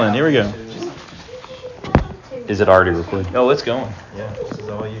done. Here we go. Is it already recording? Oh, it's going. Yeah, this is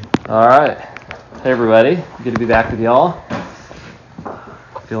all you. All right. Hey, everybody. Good to be back with y'all.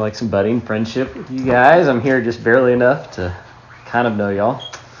 I feel like some budding friendship with you guys. I'm here just barely enough to kind of know y'all.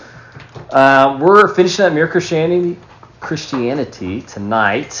 We're finishing up Mere Christianity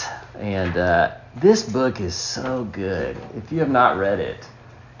tonight, and this book is so good. If you have not read it,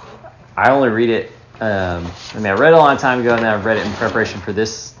 I only read it. I read it a long time ago, and then I've read it in preparation for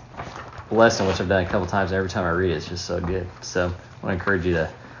this lesson, which I've done a couple times, and every time I read it, it's just so good. So I want to encourage you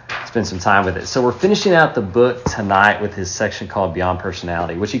to spend some time with it. So we're finishing out the book tonight with his section called Beyond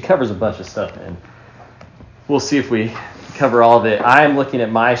Personality, which he covers a bunch of stuff in. We'll see if we cover all of it. I am looking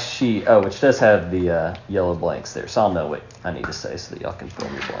at my sheet, which does have the yellow blanks there, so I'll know what I need to say so that y'all can fill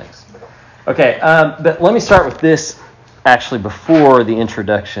in your blanks. Okay, but let me start with this actually before the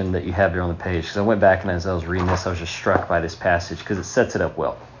introduction that you have there on the page, because I went back and as I was reading this, I was just struck by this passage because it sets it up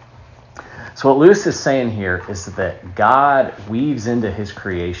well. So what Lewis is saying here is that God weaves into his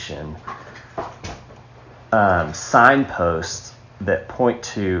creation signposts that point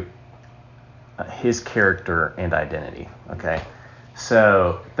to his character and identity. Okay,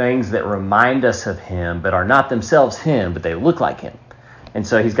 so things that remind us of him but are not themselves him, but they look like him. And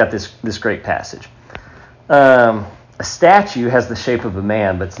so he's got this great passage. A statue has the shape of a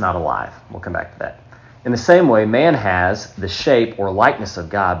man, but it's not alive. We'll come back to that. In the same way, man has the shape or likeness of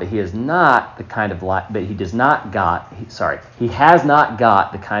God, but he has not the kind of life. But he has not got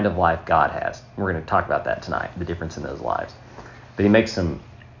the kind of life God has. We're going to talk about that tonight, the difference in those lives. But he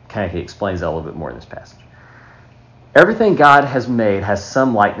explains that a little bit more in this passage. Everything God has made has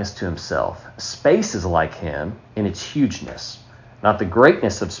some likeness to himself. Space is like him in its hugeness. Not the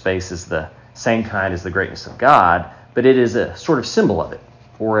greatness of space is the same kind as the greatness of God, but it is a sort of symbol of it,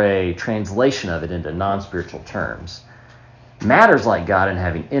 or a translation of it into non-spiritual terms. Matter's like God in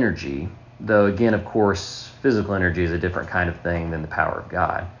having energy, though again, of course, physical energy is a different kind of thing than the power of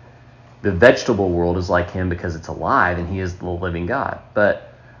God. The vegetable world is like him because it's alive and he is the living God.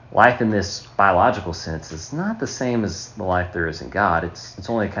 But life in this biological sense is not the same as the life there is in God. It's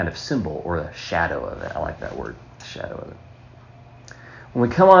only a kind of symbol or a shadow of it. I like that word, shadow of it. When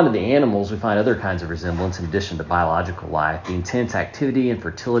we come on to the animals, we find other kinds of resemblance in addition to biological life. The intense activity and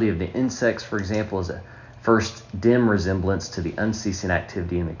fertility of the insects, for example, is a first dim resemblance to the unceasing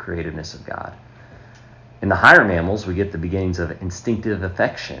activity and the creativeness of God. In the higher mammals, we get the beginnings of instinctive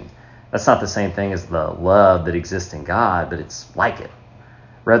affection. That's not the same thing as the love that exists in God, but it's like it.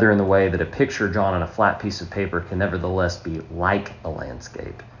 Rather in the way that a picture drawn on a flat piece of paper can nevertheless be like a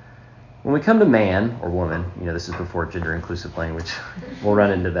landscape. When we come to man or woman, this is before gender-inclusive language. We'll run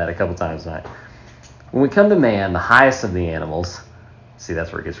into that a couple times tonight. When we come to man, the highest of the animals, see,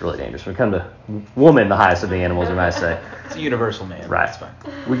 that's where it gets really dangerous. When we come to woman, the highest of the animals, we might say. It's a universal man. Right. That's fine.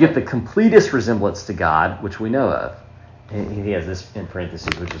 We get the completest resemblance to God, which we know of. He has this in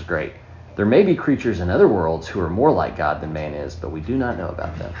parentheses, which is great. There may be creatures in other worlds who are more like God than man is, but we do not know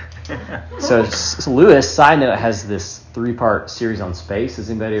about them. So Lewis, side note, has this 3-part series on space. Has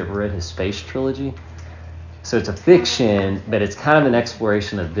anybody ever read his Space trilogy? So it's a fiction, but it's kind of an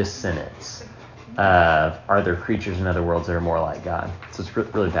exploration of this sentence. Are there creatures in other worlds that are more like God? So it's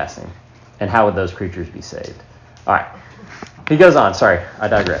really fascinating. And how would those creatures be saved? All right. He goes on. Sorry, I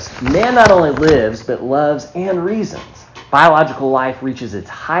digress. Man not only lives, but loves and reasons. Biological life reaches its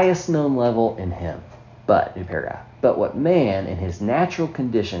highest known level in him. But what man in his natural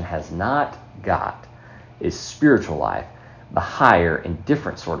condition has not got is spiritual life, the higher and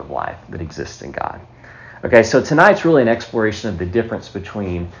different sort of life that exists in God. Okay, so tonight's really an exploration of the difference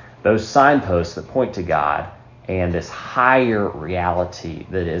between those signposts that point to God and this higher reality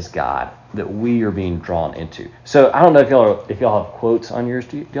that is God that we are being drawn into. So I don't know if y'all have quotes on yours.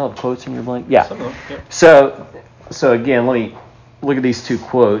 Do y'all have quotes in your blank? Yeah. So again, let me look at these 2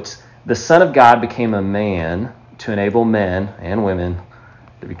 quotes. The Son of God became a man to enable men and women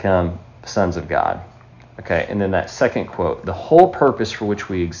to become sons of God. Okay, and then that second quote, the whole purpose for which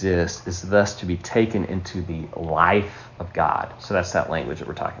we exist is thus to be taken into the life of God. So that's that language that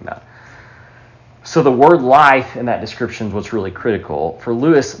we're talking about. So the word life in that description is what's really critical. For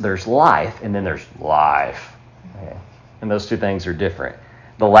Lewis, there's life and then there's life. Okay. And those 2 things are different.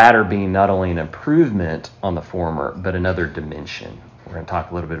 The latter being not only an improvement on the former, but another dimension. We're going to talk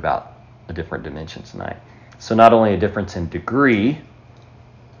a little bit about a different dimension tonight. So not only a difference in degree,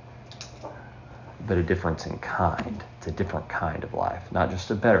 but a difference in kind. It's a different kind of life. Not just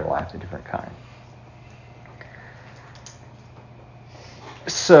a better life, a different kind.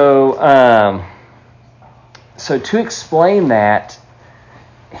 So to explain that,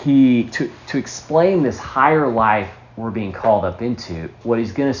 to explain this higher life we're being called up into, what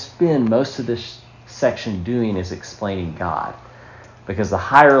he's going to spend most of this section doing is explaining God. Because the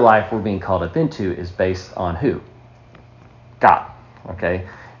higher life we're being called up into is based on who? God. Okay?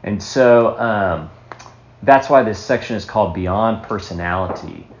 And so that's why this section is called Beyond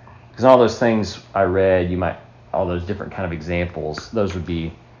Personality. Because all those things I read, all those different kind of examples, those would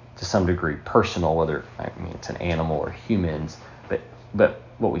be to some degree personal, whether it's an animal or humans. But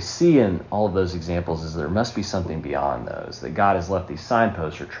what we see in all of those examples is there must be something beyond those. That God has left these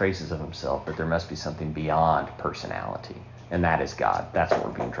signposts or traces of himself, but there must be something beyond personality. And that is God. That's what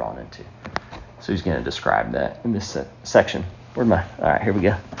we're being drawn into. So he's going to describe that in this section. All right, here we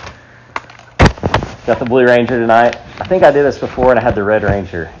go. Got the Blue Ranger tonight. I think I did this before and I had the Red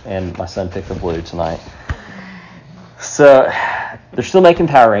Ranger, and my son picked the blue tonight. So they're still making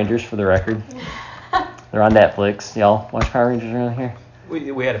Power Rangers, for the record. They're on Netflix. Y'all watch Power Rangers around here?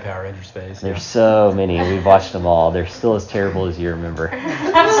 We had a Power Ranger phase. There's so many. We've watched them all. They're still as terrible as you remember.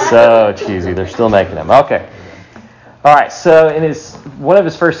 So cheesy. They're still making them. Okay. All right. So in one of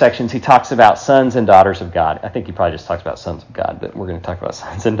his first sections, he talks about sons and daughters of God. I think he probably just talks about sons of God, but we're going to talk about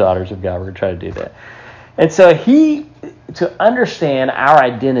sons and daughters of God. We're going to try to do that. And so to understand our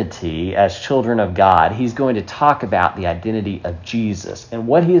identity as children of God, he's going to talk about the identity of Jesus. And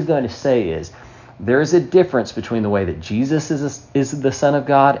what he is going to say is, there is a difference between the way that Jesus is the Son of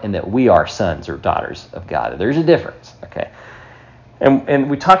God and that we are sons or daughters of God. There's a difference, okay? And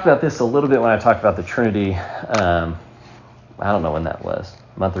we talked about this a little bit when I talked about the Trinity. I don't know when that was,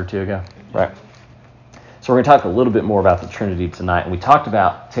 a month or two ago, right? So we're going to talk a little bit more about the Trinity tonight. And we talked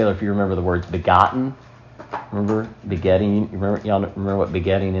about, Taylor, if you remember the words begotten, remember begetting? Y'all remember what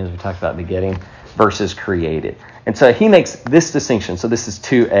begetting is? We talked about begetting versus created. And so he makes this distinction. So this is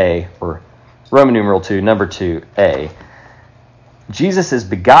 2a, or Roman numeral 2, number 2a. Jesus is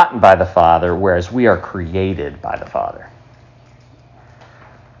begotten by the Father, whereas we are created by the Father.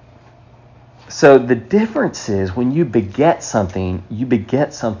 So the difference is when you beget something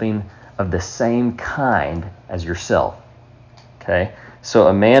of the same kind as yourself. Okay? So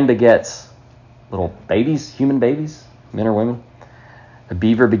a man begets little babies, human babies, men or women. A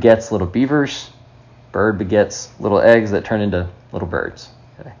beaver begets little beavers. Bird begets little eggs that turn into little birds.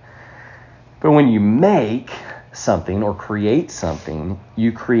 Okay? But when you make something or create something,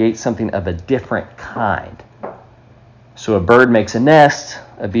 you create something of a different kind. So a bird makes a nest,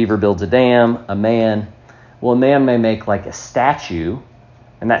 a beaver builds a dam, a man may make like a statue,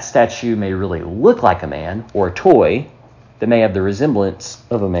 and that statue may really look like a man, or a toy that may have the resemblance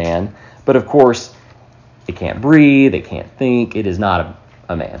of a man, but of course, it can't breathe, it can't think, it is not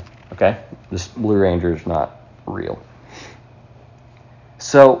a man, okay? This Blue Ranger is not real.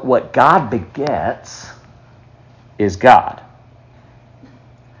 So what God begets is God.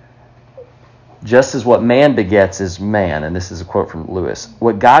 Just as what man begets is man, and this is a quote from Lewis.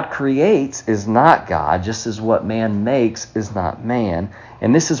 What God creates is not God, just as what man makes is not man.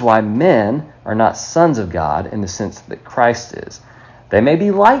 And this is why men are not sons of God in the sense that Christ is. They may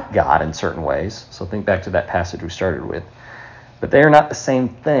be like God in certain ways, so think back to that passage we started with, but they are not the same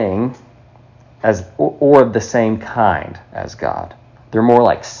thing as or of the same kind as God. They're more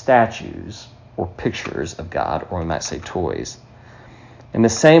like statues or pictures of God, or we might say toys. In the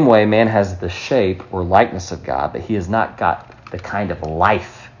same way, man has the shape or likeness of God, but he has not got the kind of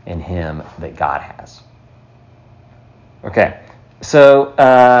life in him that God has. Okay, so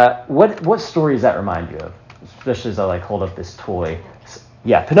what story does that remind you of? Especially as I hold up this toy.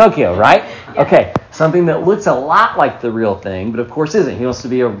 Yeah, Pinocchio, right? Yeah. Okay, something that looks a lot like the real thing, but of course isn't. He wants to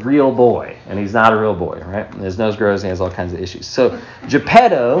be a real boy, and he's not a real boy, right? And his nose grows and he has all kinds of issues. So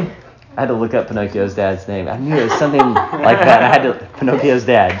Geppetto, I had to look up Pinocchio's dad's name. I knew it was something like that. Pinocchio's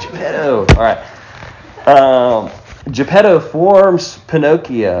dad, Geppetto. All right. Geppetto forms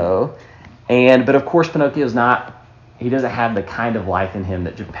Pinocchio, but of course Pinocchio's he doesn't have the kind of life in him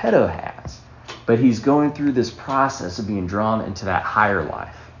that Geppetto has. But he's going through this process of being drawn into that higher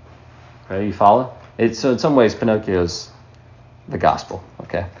life. Okay, you follow? So in some ways, Pinocchio's the gospel.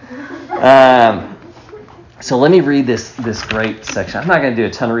 Okay. So let me read this great section. I'm not going to do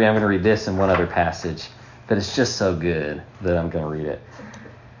a ton of reading. I'm going to read this and one other passage, but it's just so good that I'm going to read it.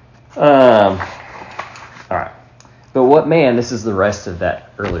 All right. But what man, this is the rest of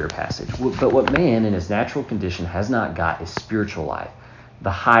that earlier passage, but what man in his natural condition has not got is spiritual life,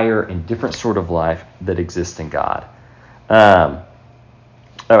 the higher and different sort of life that exists in God.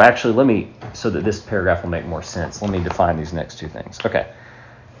 Actually, so that this paragraph will make more sense, let me define these next two things. Okay.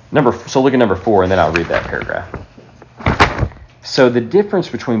 So look at number 4, and then I'll read that paragraph. So the difference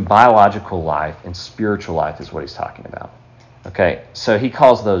between biological life and spiritual life is what he's talking about. Okay, so he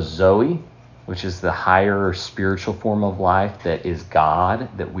calls those Zoe, which is the higher spiritual form of life that is God,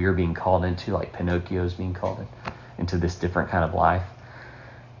 that we are being called into, like Pinocchio is being called into this different kind of life.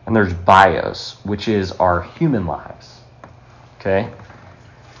 And there's bios, which is our human lives. Okay?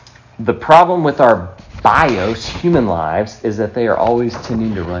 The problem with our bios, human lives, is that they are always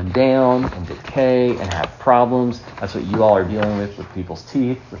tending to run down and decay and have problems. That's what you all are dealing with people's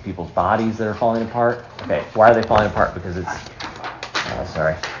teeth, with people's bodies that are falling apart. Okay, why are they falling apart? Because it's...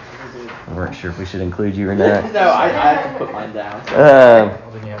 sorry. We weren't sure if we should include you or not. No, I have to put mine down.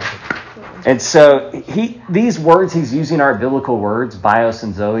 And so these words he's using are biblical words, bios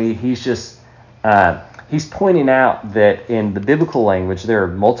and zoe. He's just... he's pointing out that in the biblical language, there are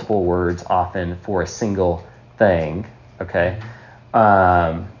multiple words often for a single thing, okay?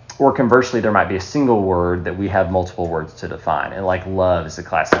 Or conversely, there might be a single word that we have multiple words to define. And like love is a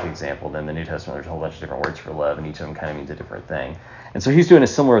classic example. Then the New Testament, there's a whole bunch of different words for love, and each of them kind of means a different thing. And so he's doing a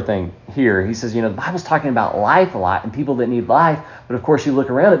similar thing here. He says, the Bible's talking about life a lot and people that need life, but of course you look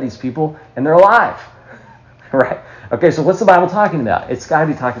around at these people and they're alive, right? Okay, so what's the Bible talking about? It's got to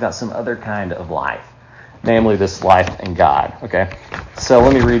be talking about some other kind of life. Namely, this life in God. Okay? So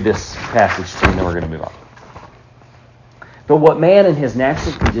let me read this passage to you, and then we're going to move on. But what man in his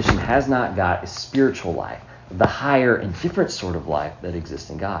natural condition has not got is spiritual life, the higher and different sort of life that exists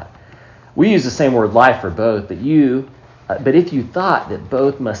in God. We use the same word life for both, but if you thought that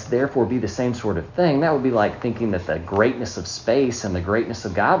both must therefore be the same sort of thing, that would be like thinking that the greatness of space and the greatness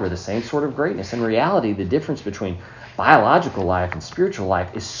of God were the same sort of greatness. In reality, the difference between biological life and spiritual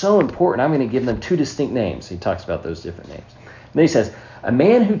life is so important. I'm going to give them two distinct names. He talks about those different names. And then he says, a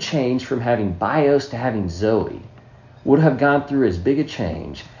man who changed from having bios to having zoe would have gone through as big a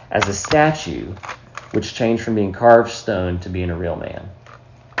change as a statue which changed from being carved stone to being a real man.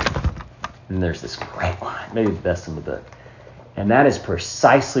 And there's this great line, maybe the best in the book. And that is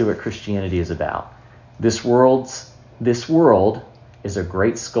precisely what Christianity is about. This world is a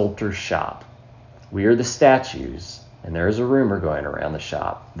great sculptor's shop. We are the statues, and there is a rumor going around the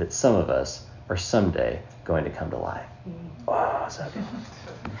shop that some of us are someday going to come to life. Oh, so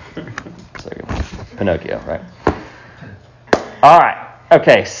good. So good. Pinocchio, right? All right.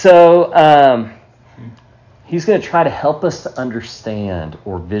 Okay, so he's going to try to help us to understand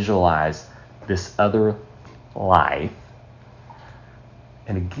or visualize this other life.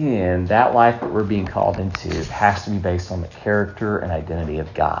 And again, that life that we're being called into has to be based on the character and identity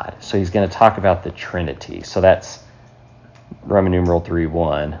of God. So he's going to talk about the Trinity. So that's Roman numeral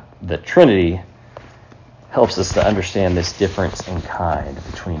 3:1. The Trinity helps us to understand this difference in kind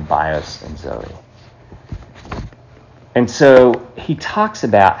between bios and zoe. And so he talks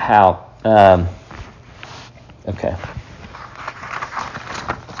about how... okay.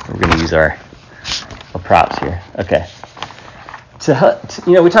 We're going to use our props here. Okay.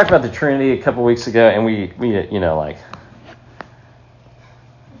 We talked about the Trinity a couple weeks ago, and we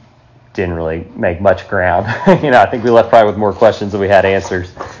didn't really make much ground. I think we left probably with more questions than we had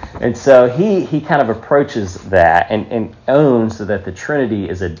answers. And so he kind of approaches that and owns that the Trinity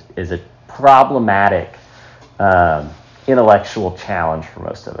is a problematic intellectual challenge for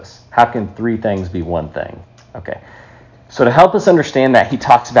most of us. How can three things be one thing? Okay. So to help us understand that, he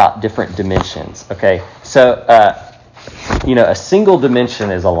talks about different dimensions. Okay. So a single dimension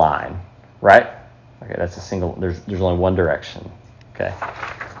is a line, right? Okay, that's a single, there's only one direction, okay?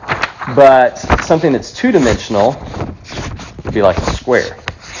 But something that's two-dimensional would be like a square,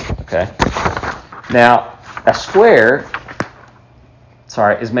 okay? Now, a square,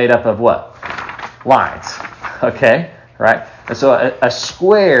 is made up of what? Lines, okay? Right? And so a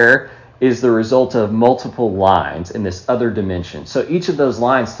square is the result of multiple lines in this other dimension. So each of those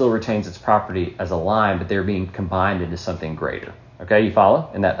lines still retains its property as a line, but they're being combined into something greater. Okay, you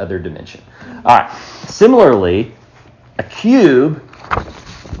follow? In that other dimension. All right. Similarly, a cube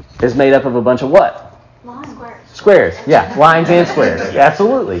is made up of a bunch of what? Squares. Squares, yeah. Lines and squares.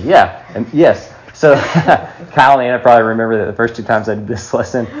 Absolutely, yeah. And yes. So Kyle and Anna probably remember that the first two times I did this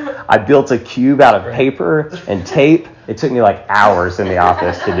lesson, I built a cube out of paper and tape. It took me like hours in the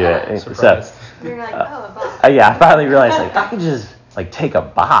office to do it. Surprised. So you're like, a box. I finally realized I could just take a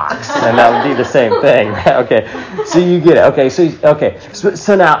box and that would be the same thing. Okay, so you get it.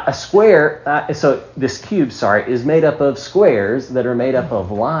 So now a square. So this cube, is made up of squares that are made up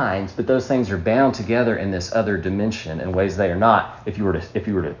of lines, but those things are bound together in this other dimension in ways they are not if you were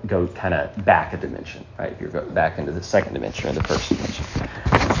to go kind of back a dimension, right? If you go back into the second dimension or the first dimension.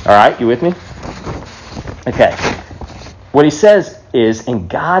 All right, you with me? Okay. What he says is, in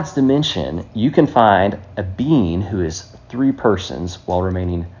God's dimension, you can find a being who is three persons while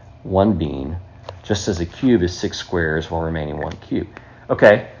remaining one being, just as a cube is six squares while remaining one cube.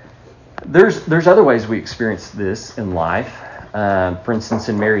 Okay, There's other ways we experience this in life. For instance,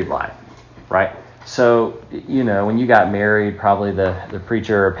 in married life, right? So, when you got married, probably the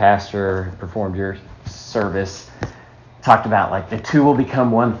preacher or pastor who performed your service talked about like the two will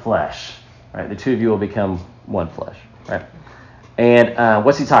become one flesh, right? The two of you will become one flesh, right? And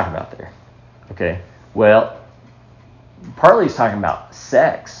what's he talking about there? Okay, well, partly he's talking about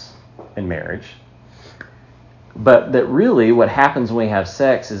sex in marriage, but that really what happens when we have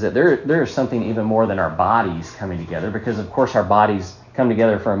sex is that there is something even more than our bodies coming together, because of course our bodies come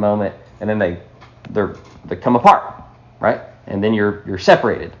together for a moment and then they come apart, right? And then you're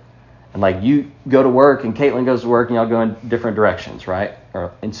separated. And like you go to work and Caitlin goes to work and y'all go in different directions, right?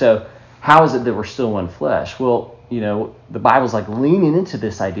 And so how is it that we're still one flesh? Well, the Bible's like leaning into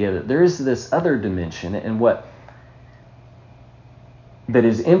this idea that there is this other dimension and that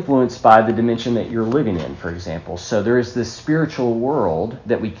is influenced by the dimension that you're living in, for example. So there is this spiritual world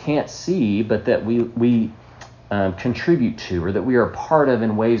that we can't see, but that we contribute to, or that we are a part of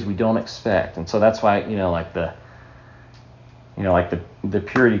in ways we don't expect. And so that's why, like the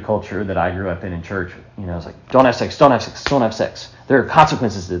purity culture that I grew up in church, it's like, don't have sex, don't have sex, don't have sex. There are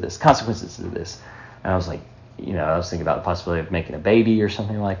consequences to this, consequences to this. And I was like, I was thinking about the possibility of making a baby or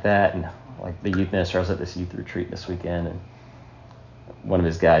something like that. And like the youth minister, I was at this youth retreat this weekend, and one of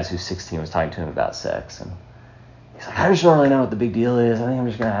his guys who's 16 was talking to him about sex. And he's like, I just don't really know what the big deal is. I think I'm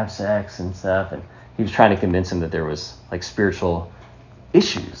just going to have sex and stuff. And he was trying to convince him that there was like spiritual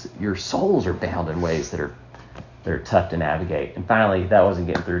issues. Your souls are bound in ways that are tough to navigate. And finally, that wasn't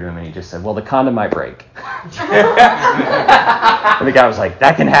getting through to him, and he just said, well, the condom might break. And the guy was like,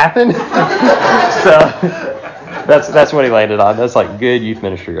 that can happen? So that's what he landed on. That's like good youth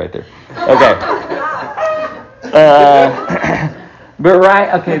ministry right there. Okay. But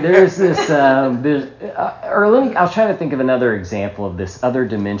right, okay, there's this, I was trying to think of another example of this other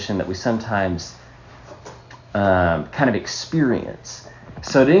dimension that we sometimes kind of experience.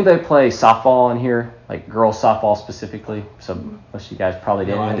 So did anybody play softball in here? Like girls softball specifically? So most of you guys probably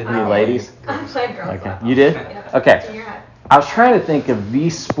did. No, I didn't. Any ladies? I played girls Okay, softball. you did? Yeah. Okay. Junior high. I was trying to think of the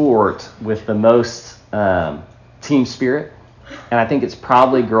sport with the most team spirit, and I think it's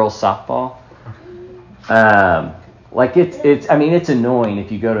probably girls softball. Like it's annoying if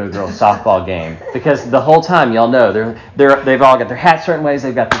you go to a girls softball game, because the whole time y'all know they've all got their hats certain ways.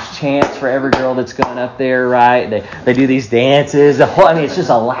 They've got these chants for every girl that's going up there, right? They do these dances. It's just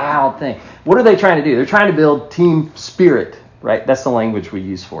a loud thing. What are they trying to do? They're trying to build team spirit, right? That's the language we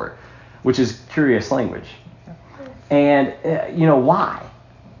use for it, which is curious language. And why?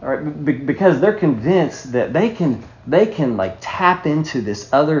 All right, because they're convinced that they can like tap into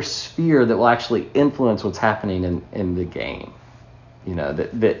this other sphere that will actually influence what's happening in the game.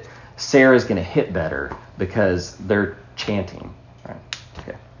 That Sarah's going to hit better because they're chanting. All right.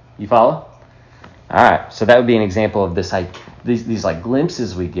 Okay. You follow? All right. So that would be an example of this. These like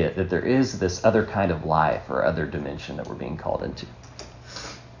glimpses we get that there is this other kind of life or other dimension that we're being called into.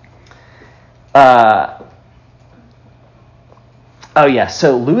 Oh, yeah.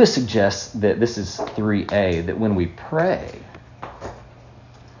 So Lewis suggests that this is 3a, that when we pray,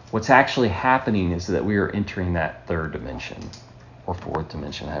 what's actually happening is that we are entering that third dimension or fourth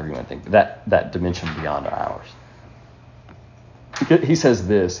dimension, however you want to think, that dimension beyond ours. He says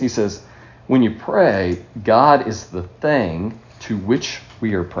this. He says, when you pray, God is the thing to which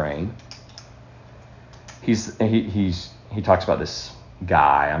we are praying. He talks about this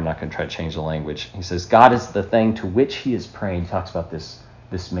guy. I'm not going to try to change the language. He says, God is the thing to which he is praying. He talks about this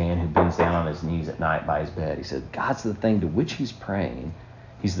man who bends down on his knees at night by his bed. He said, God's the thing to which he's praying.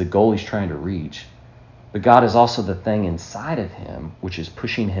 He's the goal he's trying to reach. But God is also the thing inside of him which is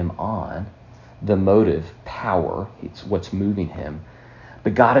pushing him on, the motive, power. It's what's moving him.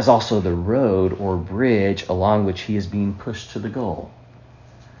 But God is also the road or bridge along which he is being pushed to the goal.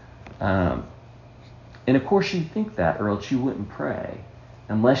 And of course you think that, or else you wouldn't pray,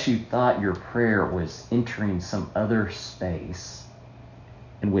 unless you thought your prayer was entering some other space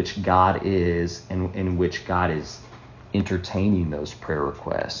in which God is, and in which God is entertaining those prayer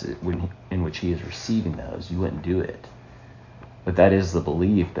requests, in which he is receiving those. You wouldn't do it. But that is the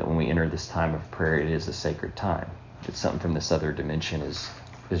belief that when we enter this time of prayer, it is a sacred time. That something from this other dimension is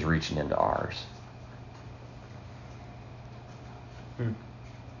reaching into ours. Let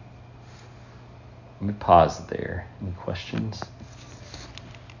me pause there. Any questions?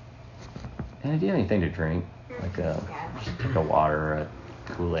 And do you have anything to drink? Like a water or a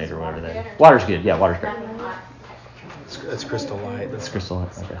Kool-Aid or whatever that is? Water's good. Yeah, water's great. That's Crystal Light. That's Crystal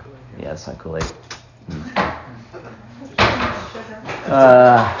Light. Okay. Yeah, it's not Kool-Aid.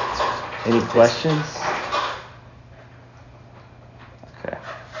 Any questions? Okay.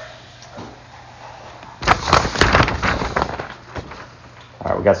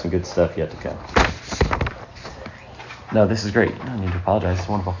 we got some good stuff yet to come. No, this is great. No need to apologize. It's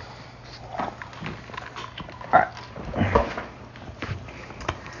wonderful. All right.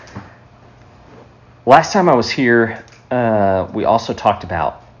 Last time I was here, we also talked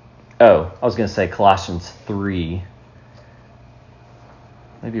about, I was going to say Colossians 3,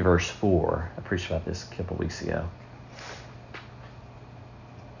 maybe verse 4. I preached about this a couple weeks ago.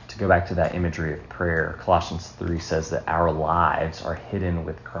 To go back to that imagery of prayer, Colossians 3 says that our lives are hidden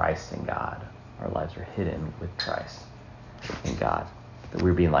with Christ in God. Our lives are hidden with Christ in God. That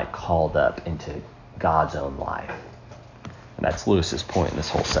we're being like called up into God's own life. And that's Lewis's point in this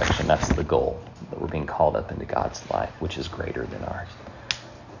whole section. That's the goal, that we're being called up into God's life, which is greater than ours.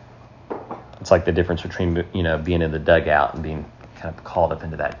 It's like the difference between, being in the dugout and being kind of called up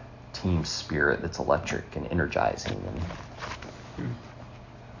into that team spirit that's electric and energizing.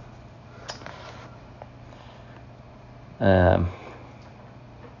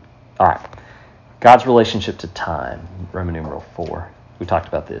 All right. God's relationship to time, Roman numeral 4. We talked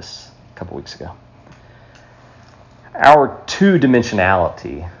about this a couple weeks ago. Our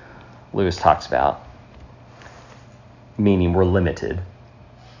two-dimensionality, Lewis talks about, meaning we're limited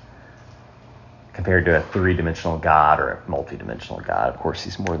compared to a three-dimensional God or a multi-dimensional God. Of course,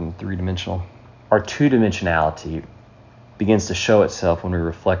 he's more than three-dimensional. Our two-dimensionality begins to show itself when we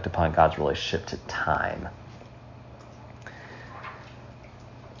reflect upon God's relationship to time.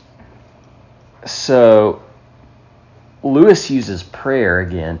 So, Lewis uses prayer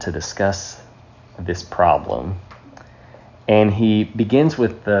again to discuss this problem. And he begins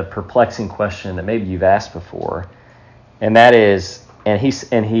with the perplexing question that maybe you've asked before. And that is, and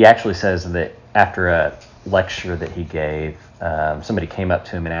he actually says that after a lecture that he gave, somebody came up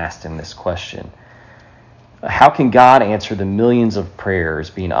to him and asked him this question. How can God answer the millions of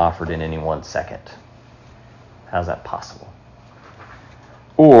prayers being offered in any 1 second? How's that possible?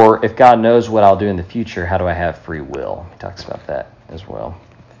 Or, if God knows what I'll do in the future, how do I have free will? He talks about that as well.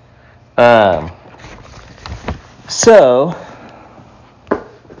 So, here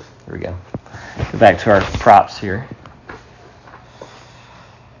we go. Go back to our props here.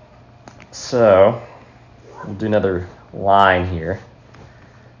 So, we'll do another line here.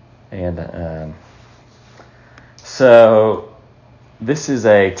 And so, this is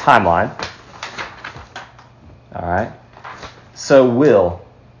a timeline. All right. So, Will,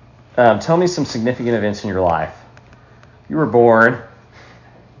 tell me some significant events in your life. You were born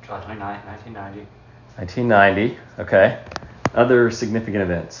July 29th, 1990. 1990. Okay. Other significant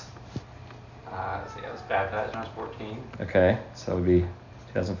events. Let's see, I was baptized when I was 14. Okay. So it would be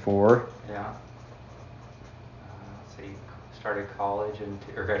 2004. Yeah. Let's see, started college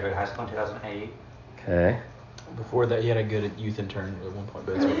or graduated high school in 2008. Okay. Before that, you had a good youth intern at one point,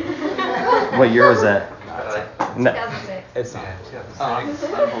 but it's okay. What year was that? No. 2006. It's not.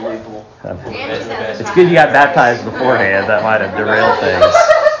 2006. Unbelievable. It's good you got baptized beforehand. That might have derailed things.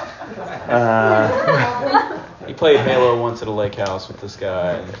 He played Halo once at a lake house with this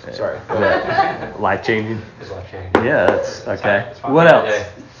guy. Sorry. Life changing. It was life-changing. Yeah, that's okay. It's fun What every else? day.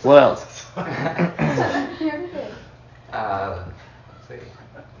 What else? Let's see.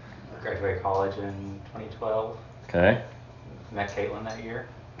 Graduated college in 2012. Okay. Met Caitlin that year.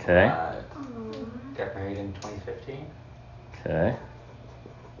 Okay. Got married in 2015. Okay.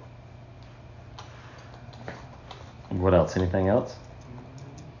 What else? Anything else?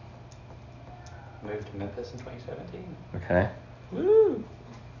 Moved to Memphis in 2017. Okay. Woo.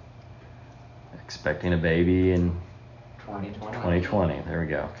 Expecting a baby in 2020. There we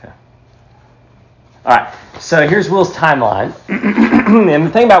go. Okay. All right. So here's Will's timeline. And the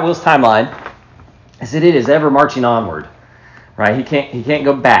thing about Will's timeline is that it is ever marching onward. Right? He can't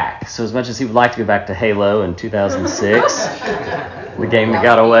go back. So as much as he would like to go back to Halo in 2006, the game that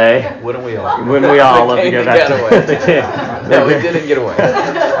got away. Wouldn't we all? Wouldn't we all love to go back to the game? No, we didn't get away.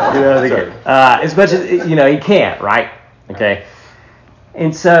 As much as he can't, right? Okay.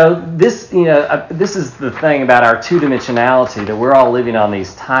 And so this is the thing about our two-dimensionality, that we're all living on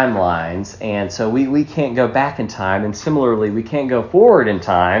these timelines, and so we can't go back in time, and similarly we can't go forward in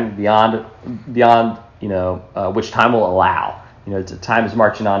time beyond which time will allow. Time is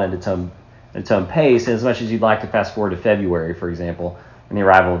marching on at its own pace, and as much as you'd like to fast forward to February, for example, and the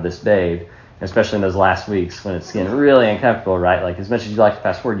arrival of this babe, especially in those last weeks when it's getting really uncomfortable, right? Like, as much as you'd like to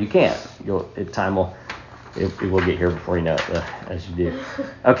fast forward, you can't. Time will get here before you know it, as you do.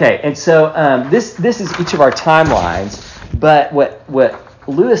 Okay, and so this is each of our timelines, but what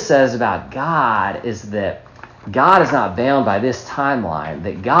Lewis says about God is that God is not bound by this timeline,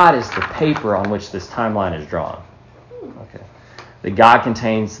 that God is the paper on which this timeline is drawn. Okay. That God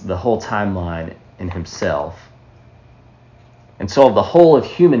contains the whole timeline in himself, And so the whole of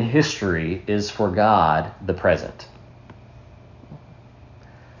human history is for God the present.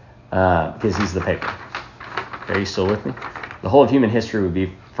 Because he's the paper. Okay, are you still with me? The whole of human history would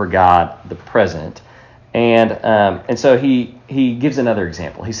be for God the present. And so he gives another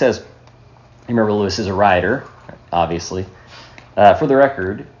example. He says, remember Lewis is a writer, obviously. For the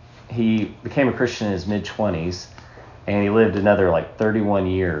record, he became a Christian in his mid-20s, and he lived another 31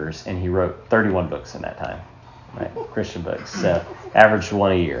 years, and he wrote 31 books in that time. Right? Christian books. So averaged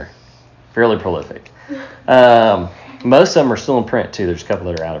one a year. Fairly prolific. Most of them are still in print, too. There's a couple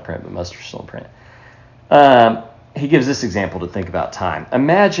that are out of print, but most are still in print. He gives this example to think about time.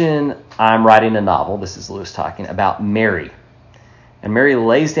 Imagine I'm writing a novel, this is Lewis talking, about Mary. And Mary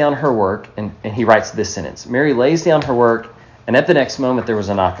lays down her work, and he writes this sentence. Mary lays down her work, and at the next moment there was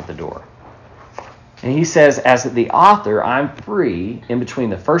a knock at the door. And he says, as the author, I'm free in between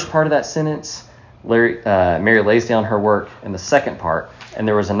the first part of that sentence, Mary lays down her work, and the second part, and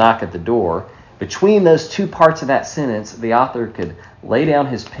there was a knock at the door. Between those two parts of that sentence, the author could lay down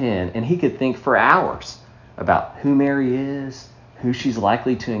his pen, and he could think for hours about who Mary is, who she's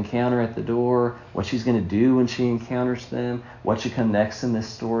likely to encounter at the door, what she's going to do when she encounters them, what should come next in this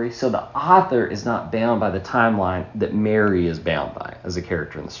story. So the author is not bound by the timeline that Mary is bound by as a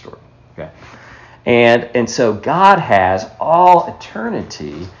character in the story. Okay, and so God has all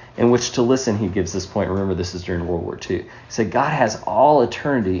eternity in which to listen. He gives this point. Remember, this is during World War II. He said God has all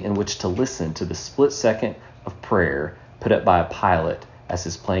eternity in which to listen to the split second of prayer put up by a pilot as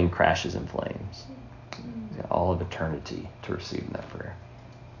his plane crashes in flames. All of eternity to receive in that prayer.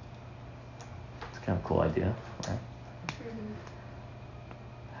 It's kind of a cool idea, right?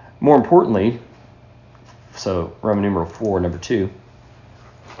 More importantly, so Roman numeral 4, number 2,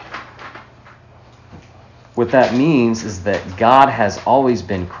 what that means is that God has always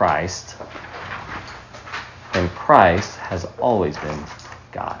been Christ, and Christ has always been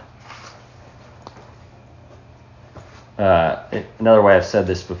God. Another way I've said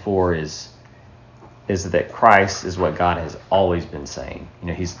this before is that Christ is what God has always been saying.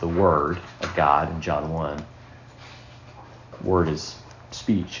 He's the Word of God in John 1. Word is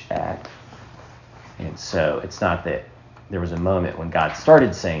speech, act. And so it's not that there was a moment when God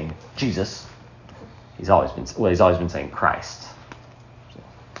started saying Jesus. He's always been saying Christ. So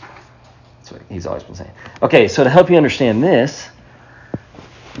that's what he's always been saying. Okay, so to help you understand this,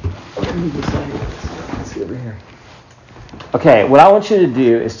 let's see over here. Okay, what I want you to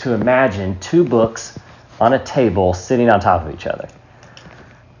do is to imagine two books on a table sitting on top of each other.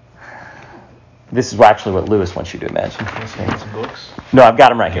 This is actually what Lewis wants you to imagine. Some books. No, I've got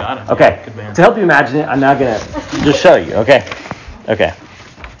them right here. Got 'em. Okay, Yeah, good man. to help you imagine it, I'm now going to just show you, okay? Okay.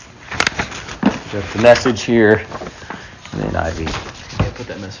 Just the message here, and then Ivy. Yeah, put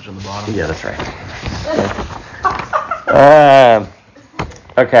that message on the bottom. Yeah, that's right.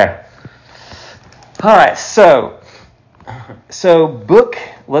 Okay. All right, so book,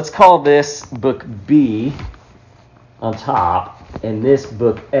 let's call this book B on top, and this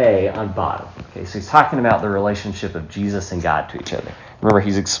book A on bottom. Okay, so he's talking about the relationship of Jesus and God to each other. Remember,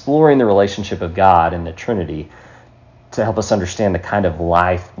 he's exploring the relationship of God and the Trinity to help us understand the kind of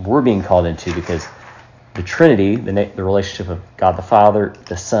life we're being called into, because the Trinity, the relationship of God the Father,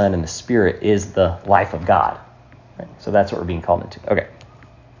 the Son, and the Spirit is the life of God. Right? So that's what we're being called into. Okay.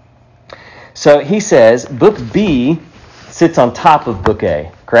 So he says, book B sits on top of book A,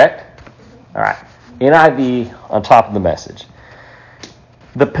 correct? All right. NIV on top of the message.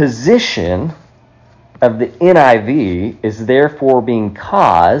 The position of the NIV is therefore being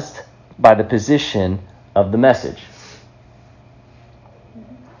caused by the position of the message.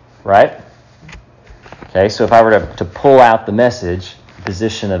 Right? Okay, so if I were to pull out the message, the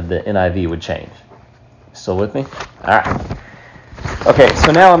position of the NIV would change. Still with me? All right. Okay,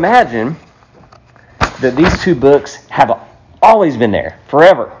 so now imagine that these two books have always been there,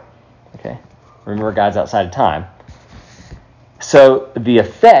 forever. Okay? Remember, God's outside of time. So the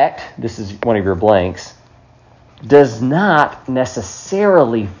effect, this is one of your blanks, does not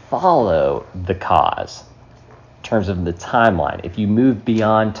necessarily follow the cause in terms of the timeline. If you move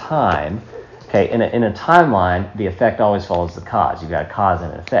beyond time, okay, in a timeline, the effect always follows the cause. You've got a cause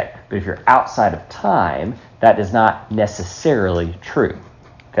and an effect. But if you're outside of time, that is not necessarily true.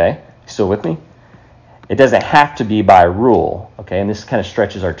 Okay? Still with me? It doesn't have to be by rule. Okay? And this kind of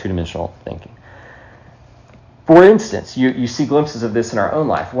stretches our two-dimensional thinking. For instance, you see glimpses of this in our own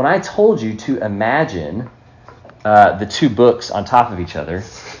life. When I told you to imagine the two books on top of each other,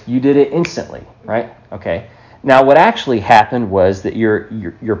 you did it instantly, right? Okay. Now, what actually happened was that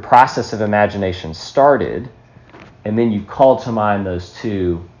your process of imagination started, and then you called to mind those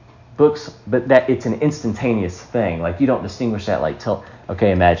two books, but that it's an instantaneous thing. Like you don't distinguish that like till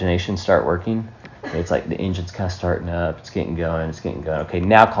imagination start working. It's like the engine's kind of starting up, it's getting going. Okay,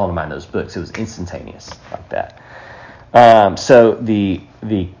 now call to mind those books. It was instantaneous like that. So the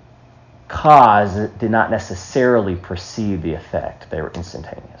cause did not necessarily precede the effect. They were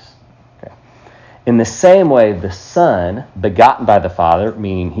instantaneous. Okay. In the same way, the Son, begotten by the Father,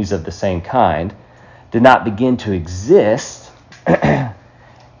 meaning he's of the same kind, did not begin to exist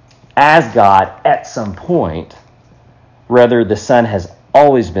as God at some point. Rather, the Son has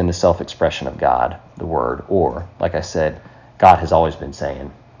always been the self-expression of God, the Word, or, like I said, God has always been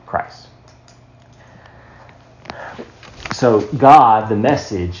saying Christ. So God, the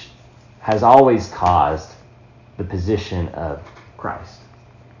message, has always caused the position of Christ.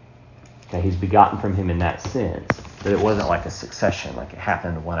 Okay, he's begotten from him in that sense, but it wasn't like a succession, like it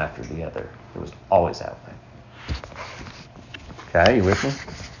happened one after the other. It was always that way. Okay, you with me?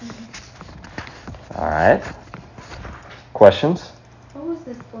 All right. Questions? What was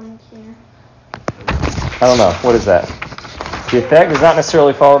this blank here? I don't know. What is that? The effect does not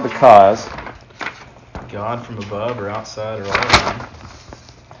necessarily follow the cause. God from above or outside or all around.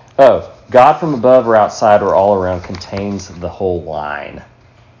 Oh, God from above or outside or all around contains the whole line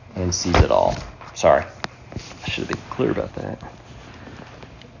and sees it all. Sorry. I should have been clear about that.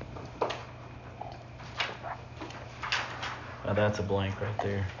 Oh, that's a blank right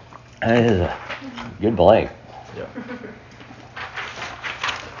there. That is a good blank. Yep.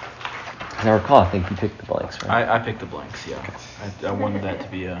 As I recall, I think you picked the blanks, right? I picked the blanks, yeah. I wanted that to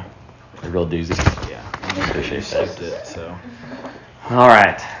be a real doozy. Yeah. Appreciate You skipped it, so. All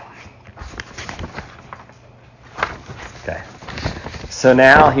right. Okay. So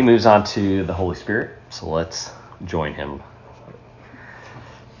now he moves on to the Holy Spirit. So let's join him.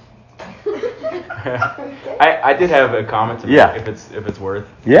 I did have a comment to make if it's worth.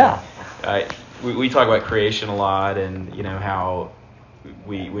 Yeah. We talk about creation a lot, and you know how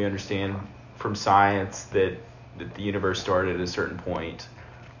we understand from science that the universe started at a certain point,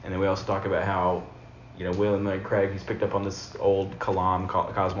 and then we also talk about how William Lane Craig, he's picked up on this old Kalam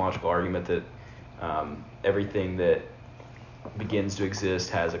cosmological argument that everything that begins to exist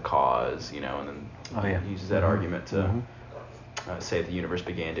has a cause, and then he uses that argument to say the universe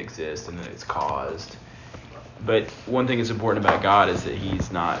began to exist and then it's caused. But one thing that's important about God is that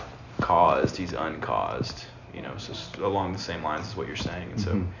he's not caused, he's uncaused. So it's along the same lines as what you're saying. And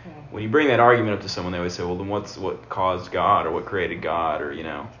so when you bring that argument up to someone, they always say, well, then what caused God or what created God? Or,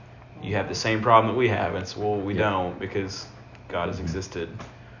 you have the same problem that we have. And it's, well, we don't, because God has existed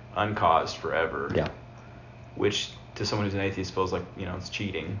uncaused forever. Yeah. Which to someone who's an atheist feels like, it's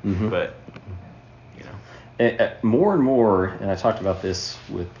cheating. But, more and more, and I talked about this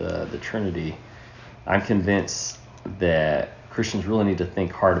with the Trinity, I'm convinced that Christians really need to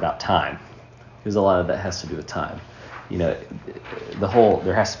think hard about time, because a lot of that has to do with time.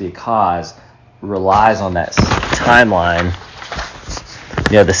 There has to be a cause, relies on that timeline,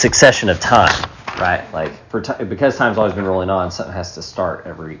 the succession of time, right? Like because time's always been rolling on, something has to start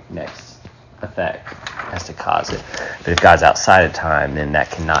every next effect, has to cause it. But if God's outside of time, then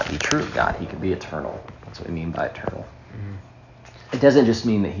that cannot be true of God. He can be eternal. That's what we mean by eternal. It doesn't just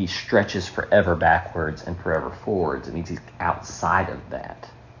mean that he stretches forever backwards and forever forwards. It means he's outside of that.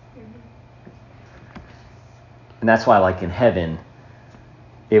 And that's why, like in heaven,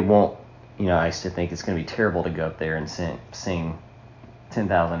 it won't, I used to think it's going to be terrible to go up there and sing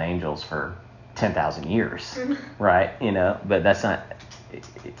 10,000 angels for 10,000 years, right? But that's not,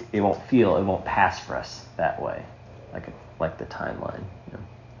 it won't pass for us that way, like the timeline.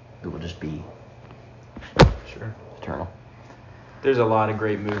 It will just be eternal. There's a lot of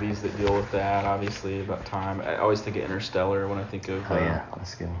great movies that deal with that, obviously, about time. I always think of Interstellar when I think of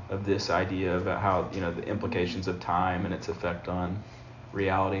that's good. Of this idea about how, the implications of time and its effect on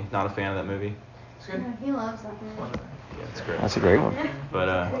reality. Not a fan of that movie. It's good. Yeah, he loves that movie. Yeah, it's great. That's a great one.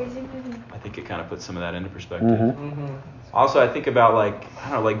 But crazy movie. I think it kind of puts some of that into perspective. Also, I think about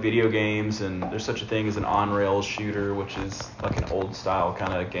like video games, and there's such a thing as an on-rails shooter, which is like an old style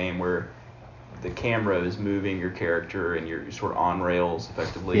kind of game where the camera is moving your character and you're sort of on rails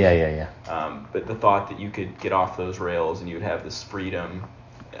effectively. Yeah. But the thought that you could get off those rails and you would have this freedom,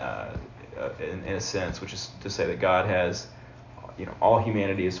 in a sense, which is to say that God has, all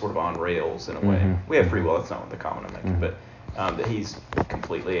humanity is sort of on rails in a way. We have free will. That's not what the comment I'm making, but that He's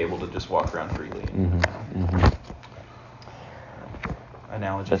completely able to just walk around freely. And,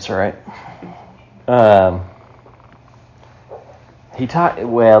 analogies. That's right. He taught.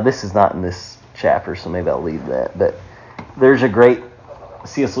 Well, this is not in this chapter, so maybe I'll leave that. But there's a great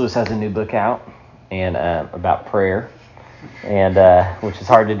C.S. Lewis has a new book out and about prayer, and which is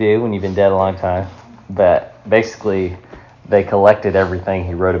hard to do when you've been dead a long time. But basically, they collected everything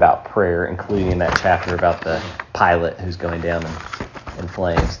he wrote about prayer, including that chapter about the pilot who's going down in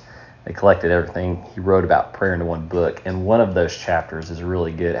flames. They collected everything he wrote about prayer into one book, and one of those chapters is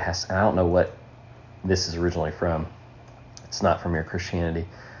really good. It has, I don't know what this is originally from. It's not from Mere Christianity,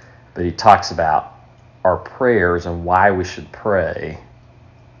 but he talks about our prayers and why we should pray,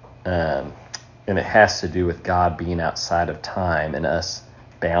 and it has to do with God being outside of time and us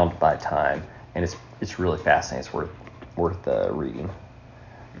bound by time, and it's really fascinating. It's worth reading.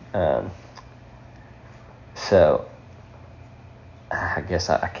 So I guess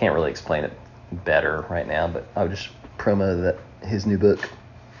I can't really explain it better right now, but I'll just promo his new book.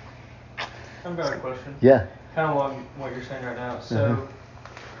 I've got a question. Yeah. Kind of along what you're saying right now. So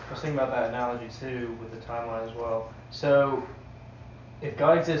I was thinking about that analogy too with the timeline as well. So if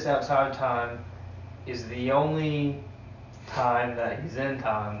God exists outside of time, is the only time that he's in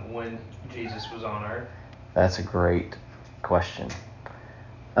time when Jesus was on earth? That's a great question.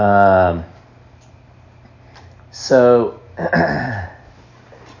 So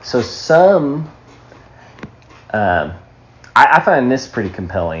some, I find this pretty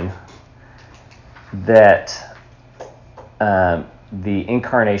compelling, that the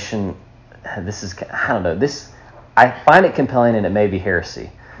incarnation, this is, I don't know, I find it compelling, and it may be heresy.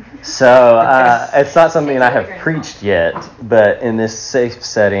 So it's not something I have preached yet, but in this safe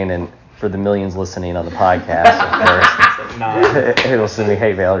setting and for the millions listening on the podcast, of course, who will send me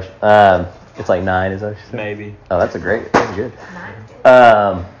hate mailers. It's like 9, is that what you said? Maybe. Oh, that's good.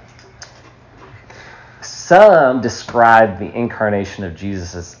 Some describe the incarnation of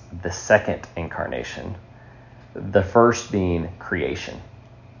Jesus as the second incarnation, the first being creation.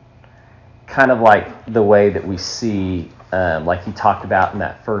 Kind of like the way that we see, like he talked about in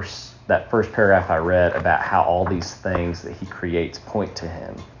that first paragraph I read about how all these things that he creates point to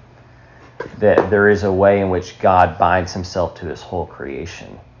him. That there is a way in which God binds himself to his whole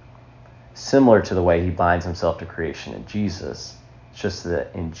creation, similar to the way he binds himself to creation in Jesus. It's just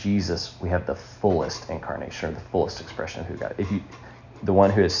that in Jesus we have the fullest incarnation, or the fullest expression of who God is. The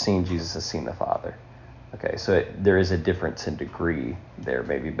one who has seen Jesus has seen the Father. Okay, so there is a difference in degree there,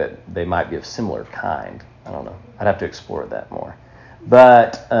 maybe, but they might be of similar kind. I don't know. I'd have to explore that more.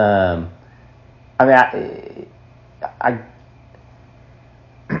 But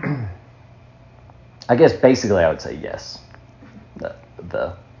I guess basically I would say yes.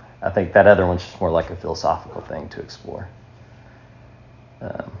 I think that other one's just more like a philosophical thing to explore.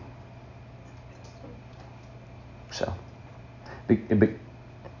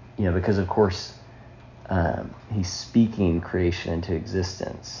 Because of course he's speaking creation into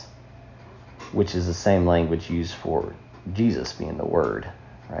existence, which is the same language used for Jesus being the Word,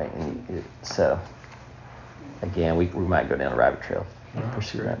 right? And so again, we might go down a rabbit trail and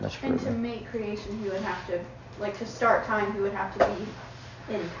pursue that much further. And to make creation, he would have to, to start time, he would have to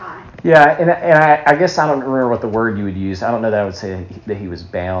be in time. Yeah, and I guess I don't remember what the word you would use. I don't know that I would say that he was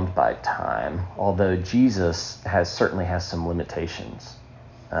bound by time, although Jesus certainly has some limitations.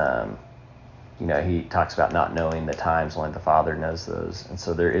 He talks about not knowing the times, only the Father knows those. And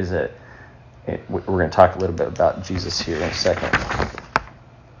so there is we're going to talk a little bit about Jesus here in a second.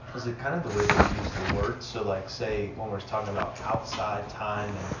 Is it kind of the way that we use the word? So say when we're talking about outside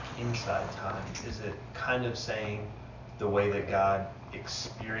time and inside time, is it kind of saying the way that God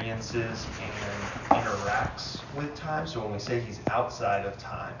experiences and interacts with time? So when we say he's outside of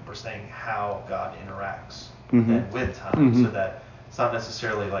time, we're saying how God interacts then with time, so that it's not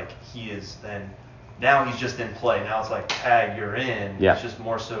necessarily like he is then, now he's just in play. Now it's like, tag, you're in. Yeah. It's just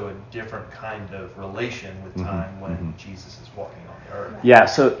more so a different kind of relation with time when Jesus is walking on the earth. Yeah,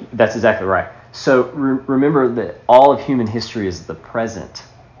 so that's exactly right. So remember that all of human history is the present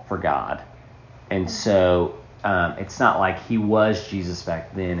for God. And so it's not like he was Jesus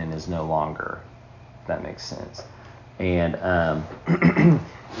back then and is no longer, if that makes sense. And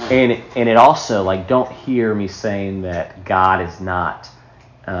and it also, don't hear me saying that God is not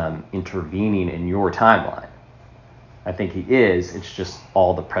intervening in your timeline. I think he is. It's just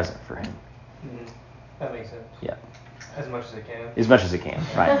all the present for him. Mm-hmm. That makes sense. Yeah. As much as it can. As much as it can,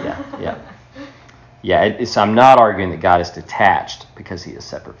 right? Yeah. Yeah. So I'm not arguing that God is detached because he is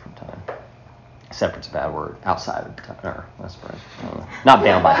separate from time. Separate's a bad word. Outside of time, or that's right. I don't know. Not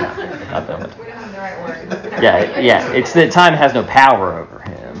bound by time. Not bound by time. We don't have the right word. Yeah. It's that time has no power over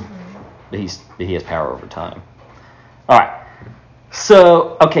him, but he has power over time. All right.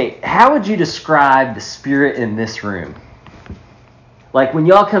 So, okay, how would you describe the spirit in this room? Like when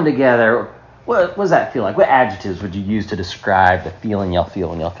y'all come together, what does that feel like? What adjectives would you use to describe the feeling y'all feel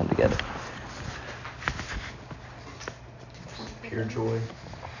when y'all come together? Pure joy.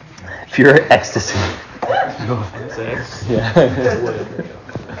 Pure ecstasy. Sex. Yeah.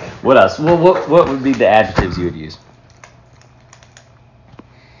 What else? Well, what would be the adjectives you would use?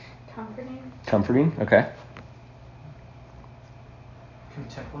 Comforting. Comforting. Okay.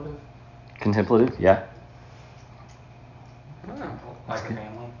 Contemplative. Contemplative. Yeah. Like a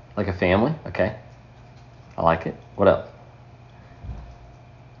family. Like a family. Okay. I like it. What else?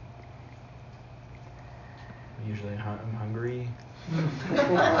 Usually I'm hungry. I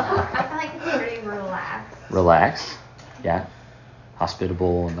feel like it's pretty relaxed. Relaxed. Yeah.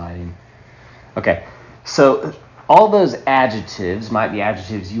 Hospitable, inviting. Okay. So all those adjectives might be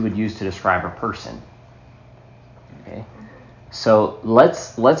adjectives you would use to describe a person. Okay. So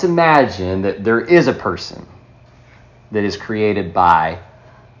let's imagine that there is a person that is created by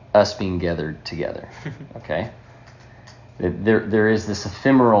us being gathered together. Okay. There is this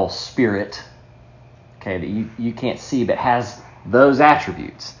ephemeral spirit, okay, that you can't see, but has those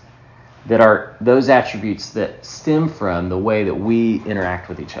attributes that stem from the way that we interact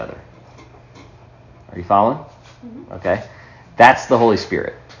with each other. Are you following? Mm-hmm. Okay. That's the Holy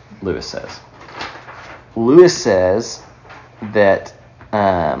Spirit, Lewis says. Lewis says that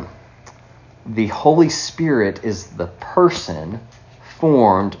the Holy Spirit is the person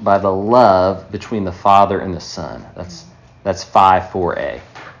formed by the love between the Father and the Son. That's 5:4a.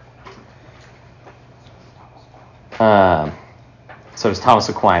 So does Thomas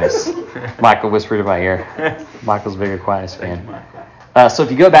Aquinas. Michael whispered in my ear. Michael's a big Aquinas fan. So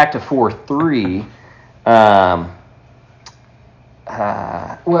if you go back to 4:3,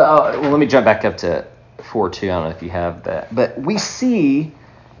 let me jump back up to 4:2. I don't know if you have that. But we see,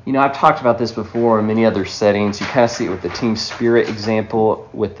 I've talked about this before in many other settings. You kind of see it with the team spirit example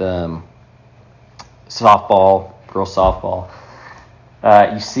with softball, girls softball.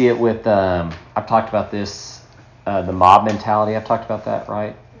 You see it with, I've talked about this, the mob mentality. I've talked about that,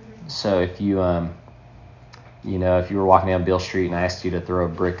 right? Mm-hmm. So if you, if you were walking down Beale Street and I asked you to throw a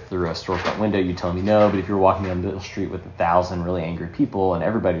brick through a storefront window, you'd tell me no. But if you were walking down Beale Street with 1,000 really angry people and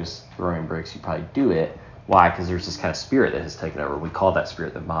everybody was throwing bricks, you'd probably do it. Why? Because there's this kind of spirit that has taken over. We call that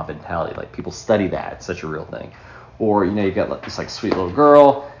spirit the mob mentality. Like, people study that. It's such a real thing. Or, you've got this sweet little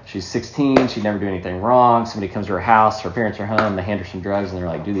girl. She's 16. She'd never do anything wrong. Somebody comes to her house. Her parents are home. They hand her some drugs, and they're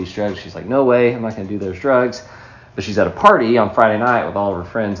like, do these drugs. She's like, no way. I'm not going to do those drugs. But she's at a party on Friday night with all of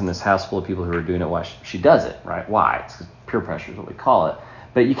her friends in this house full of people who are doing it while she does it, right? Why? It's 'cause peer pressure is what we call it.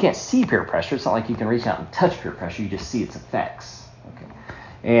 But you can't see peer pressure. It's not like you can reach out and touch peer pressure. You just see its effects. Okay.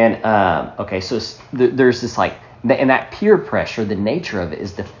 And, so there's this and that peer pressure, the nature of it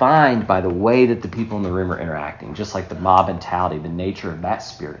is defined by the way that the people in the room are interacting. Just like the mob mentality, the nature of that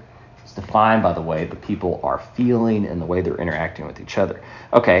spirit is defined by the way the people are feeling and the way they're interacting with each other.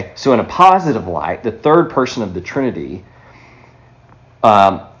 Okay, so in a positive light, the third person of the Trinity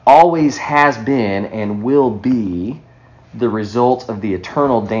always has been and will be the result of the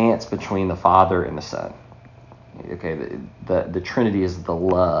eternal dance between the Father and the Son. Okay, the Trinity is the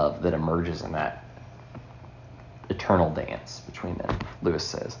love that emerges in that eternal dance between them, Lewis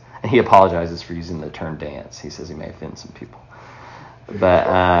says. And he apologizes for using the term dance. He says he may offend some people. But,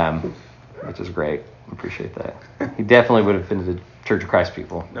 which is great. I appreciate that. He definitely would have offended the Church of Christ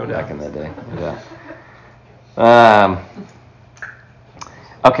people back in that day. Yeah.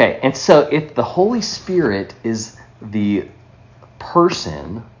 Okay, and so if the Holy Spirit is the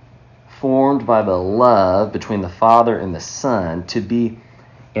person formed by the love between the Father and the Son to be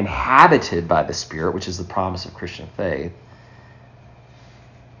inhabited by the Spirit, which is the promise of Christian faith,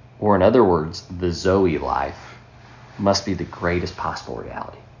 or in other words, the Zoe life, must be the greatest possible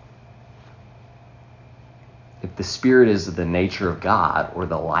reality. If the Spirit is the nature of God or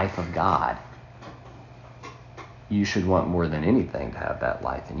the life of God, you should want more than anything to have that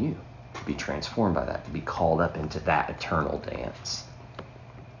life in you, to be transformed by that, to be called up into that eternal dance.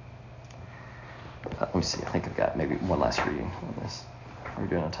 Let me see. I think I've got maybe one last reading on this. We're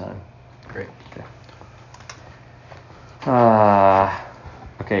doing on time. Great.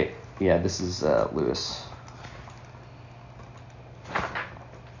 Okay. Yeah, this is Lewis.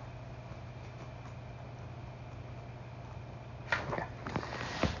 Okay.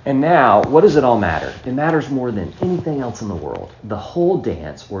 And now, what does it all matter? It matters more than anything else in the world. The whole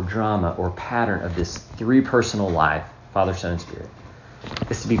dance or drama or pattern of this three-personal life, Father, Son, and Spirit,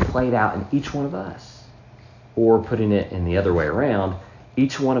 is to be played out in each one of us. Or putting it in the other way around,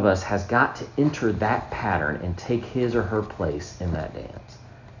 each one of us has got to enter that pattern and take his or her place in that dance.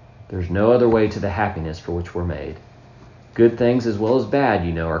 There's no other way to the happiness for which we're made. Good things as well as bad,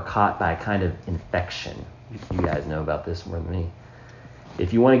 are caught by a kind of infection. You guys know about this more than me.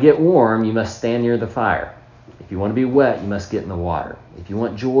 If you want to get warm, you must stand near the fire. If you want to be wet, you must get in the water. If you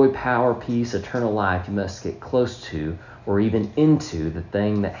want joy, power, peace, eternal life, you must get close to or even into the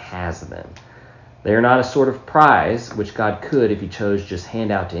thing that has them. They are not a sort of prize which God could, if he chose, just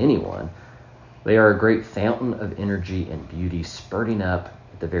hand out to anyone. They are a great fountain of energy and beauty spurting up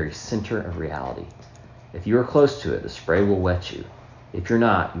at the very center of reality. If you are close to it, the spray will wet you. If you're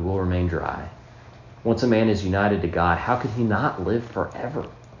not, you will remain dry. Once a man is united to God, how could he not live forever?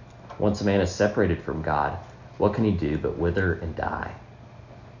 Once a man is separated from God, what can he do but wither and die?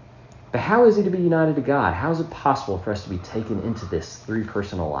 But how is he to be united to God? How is it possible for us to be taken into this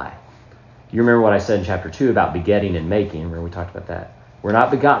three-personal life? You remember what I said in chapter 2 about begetting and making. Remember we talked about that. We're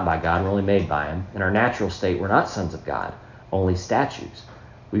not begotten by God, we're only made by him. In our natural state, we're not sons of God, only statues.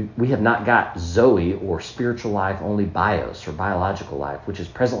 We have not got Zoe or spiritual life, only bios or biological life, which is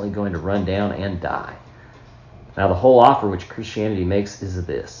presently going to run down and die. Now the whole offer which Christianity makes is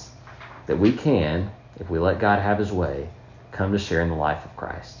this, that we can, if we let God have his way, come to share in the life of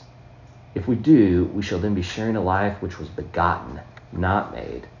Christ. If we do, we shall then be sharing a life which was begotten, not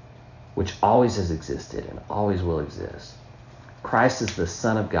made, which always has existed and always will exist. Christ is the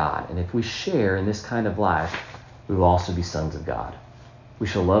Son of God, and if we share in this kind of life, we will also be sons of God. We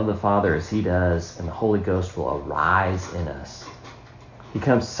shall love the Father as he does, and the Holy Ghost will arise in us.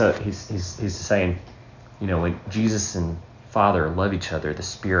 He's saying, when Jesus and Father love each other, the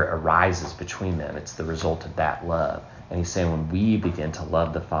Spirit arises between them. It's the result of that love. And he's saying when we begin to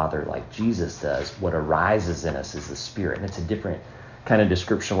love the Father like Jesus does, what arises in us is the Spirit. And it's a different kind of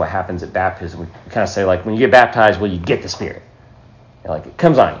description of what happens at baptism. We kind of say, like, when you get baptized, well, you get the Spirit. Like, it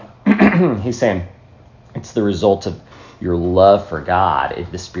comes on you. He's saying it's the result of your love for God.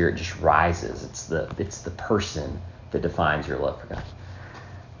 The Spirit just rises. It's the person that defines your love for God.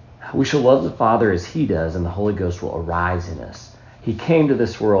 We shall love the Father as he does, and the Holy Ghost will arise in us. He came to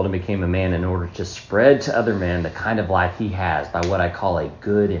this world and became a man in order to spread to other men the kind of life he has by what I call a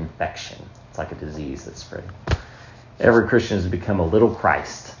good infection. It's like a disease that's spreading. Every Christian has become a little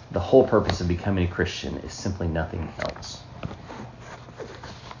Christ. The whole purpose of becoming a Christian is simply nothing else.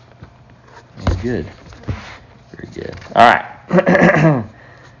 Very good. Very good. All right.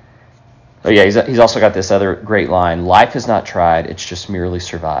 Oh yeah, he's also got this other great line. Life is not tried, it's just merely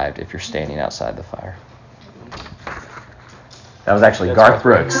survived if you're standing outside the fire. That was actually Garth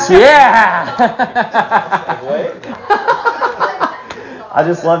Brooks. Yeah! I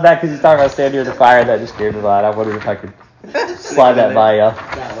just love that because he's talking about standing near the fire. That just came to mind. I wondered if I could slide that by you.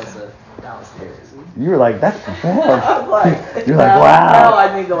 That was scary. You were like, that's performed. I was like, you're like, wow. Now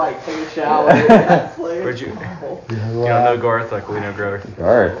I need to take a shower. Where'd you don't know Garth like we know Garth.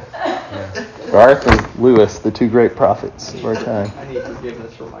 Garth. Yeah. Garth and Lewis, the two great prophets of our time. I need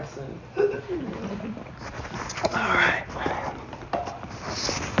forgiveness for my sin. All right.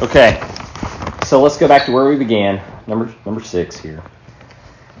 Okay. So let's go back to where we began. Number 6 here.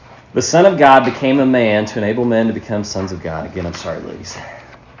 The Son of God became a man to enable men to become sons of God. Again, I'm sorry, ladies.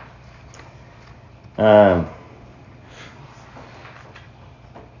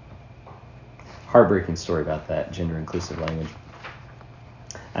 Heartbreaking story about that gender-inclusive language.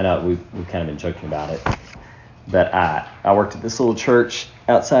 I know we've kind of been joking about it, but I worked at this little church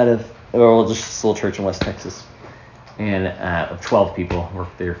outside of, just this little church in West Texas, and of 12 people,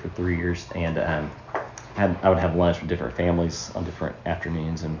 worked there for 3 years, and I would have lunch with different families on different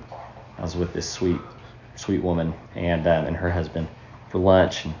afternoons, and I was with this sweet woman and her husband for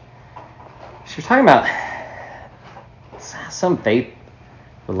lunch, and she was talking about some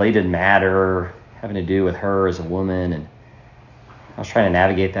faith-related matter having to do with her as a woman, and I was trying to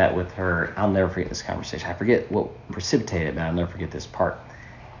navigate that with her. I'll never forget this conversation. I forget what precipitated it, but I'll never forget this part.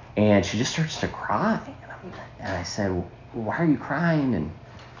 And she just starts to cry. And I said, well, why are you crying? And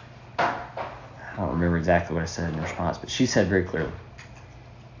I don't remember exactly what I said in response, but she said very clearly,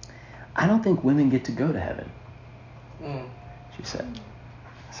 I don't think women get to go to heaven. She said.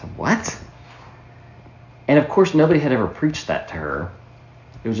 I said, what? And of course, nobody had ever preached that to her.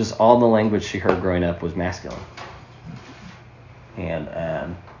 It was just all the language she heard growing up was masculine.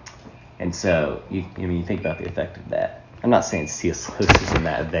 And so you think about the effect of that. I'm not saying C.S. Lewis is in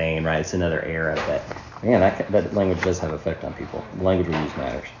that vein, right? It's another era, but man, that language does have effect on people. The language we use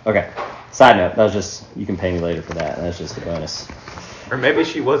matters. Okay. Side note, that was just, you can pay me later for that. That's just a bonus. Or maybe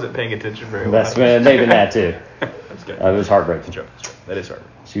she wasn't paying attention very well. That's maybe that too. That's good. It was heartbreaking. That's right. That is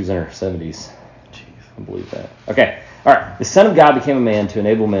heartbreaking. She was in her 70s. Jeez. I believe that. Okay. All right. The Son of God became a man to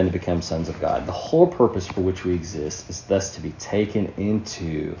enable men to become sons of God. The whole purpose for which we exist is thus to be taken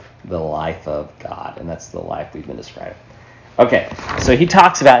into the life of God. And that's the life we've been describing. Okay. So he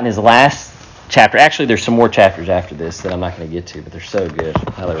talks about in his last chapter. Actually, there's some more chapters after this that I'm not going to get to, but they're so good.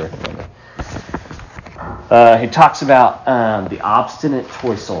 I highly recommend them. He talks about the obstinate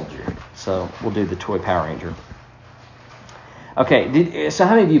toy soldier. So we'll do the toy Power Ranger. Okay, so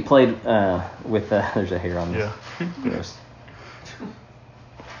how many of you played with, there's a hair on this. Yeah.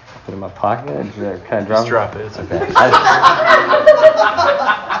 Put it in my pocket? Kind of Just drop it. It's okay. It's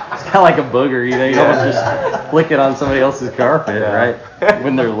kind of like a booger, you don't just flick it on somebody else's carpet, right?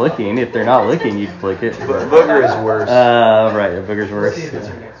 When they're looking. If they're not looking, you'd flick it. Booger is worse. Right, a booger's worse.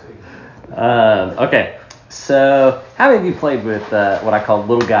 Okay, so how many of you played with what I call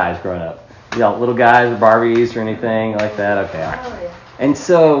little guys growing up? You know, little guys or Barbies or anything like that? Okay. And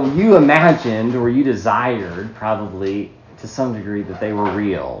so you imagined or you desired probably to some degree that they were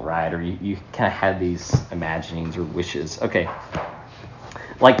real, right? Or you kind of had these imaginings or wishes. Okay.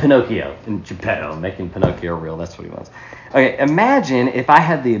 Like Pinocchio in Geppetto, making Pinocchio real. That's what he wants. Okay, imagine if I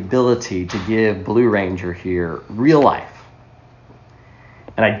had the ability to give Blue Ranger here real life.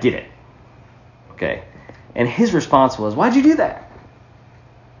 And I did it. Okay. And his response was, why'd you do that?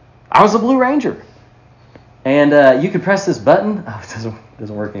 I was a Blue Ranger. And you could press this button. Oh, it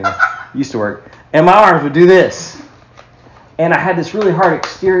doesn't work anymore. It used to work. And my arms would do this. And I had this really hard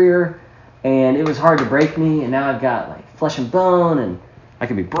exterior. And it was hard to break me. And now I've got like flesh and bone. And I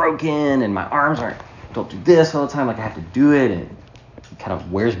can be broken. And my arms don't do this all the time. Like I have to do it. And it kind of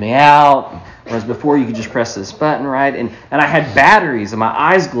wears me out. Whereas before you could just press this button, right? And I had batteries and my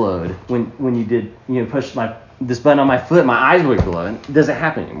eyes glowed when you did, push this button on my foot, my eyes would glow. And it doesn't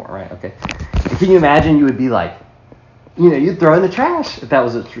happen anymore, right? Okay. And can you imagine you would be like, you'd throw in the trash if that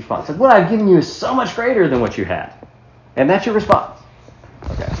was its response. Like, what I've given you is so much greater than what you had. And that's your response.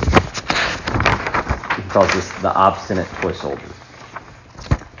 Okay. He calls this the obstinate toy soldier.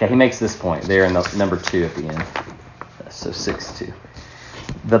 Okay, he makes this point there in the number 2 at the end. So 6:2.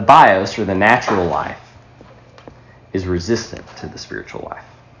 The bios, or the natural life, is resistant to the spiritual life.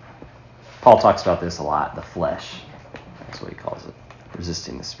 Paul talks about this a lot, the flesh. That's what he calls it,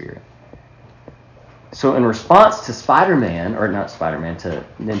 resisting the spirit. So in response to Spider-Man, or not Spider-Man, to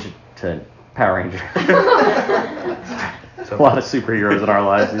Power Ranger. A lot of superheroes in our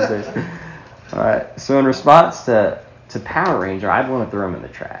lives these days. All right, so in response to Power Ranger, I'd want to throw him in the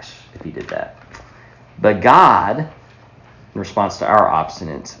trash if he did that. But God, in response to our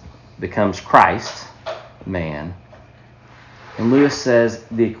obstinance, becomes Christ, man. And Lewis says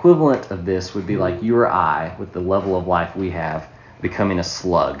the equivalent of this would be like you or I, with the level of life we have, becoming a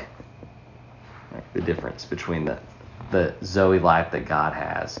slug. Like the difference between the Zoe life that God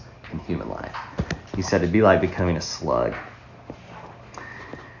has and human life. He said it'd be like becoming a slug.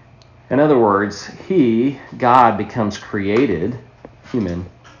 In other words, God, becomes created, human,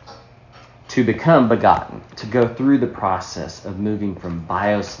 to become begotten, to go through the process of moving from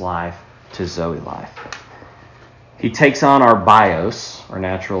bios life to Zoe life. He takes on our bios, our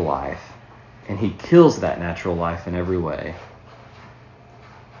natural life, and he kills that natural life in every way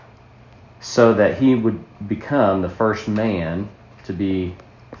so that he would become the first man to be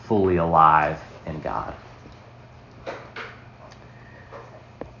fully alive in God.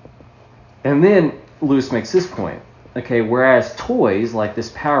 And then Lewis makes this point. Okay, whereas toys like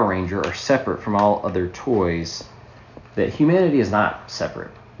this Power Ranger are separate from all other toys, that humanity is not separate,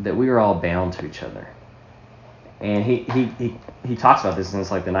 that we are all bound to each other. And he talks about this in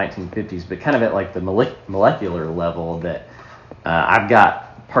like the 1950s, but kind of at like the molecular level, that I've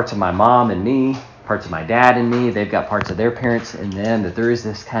got parts of my mom in me, parts of my dad in me, they've got parts of their parents in them, that there is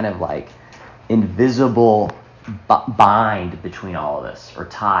this kind of like invisible bind between all of us, or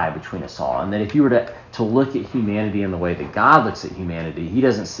tie between us all. And that if you were to look at humanity in the way that God looks at humanity, he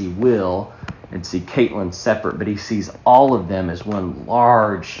doesn't see Will and see Caitlin separate, but he sees all of them as one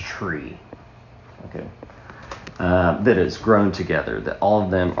large tree. Okay. That is grown together, that all of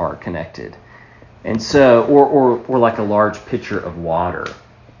them are connected. And so, or like a large pitcher of water.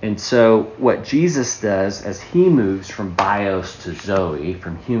 And so what Jesus does as he moves from bios to Zoe,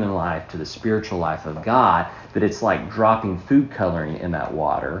 from human life to the spiritual life of God, that it's like dropping food coloring in that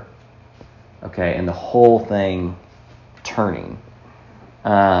water, okay, and the whole thing turning.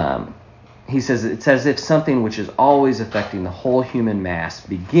 He says it's as if something which is always affecting the whole human mass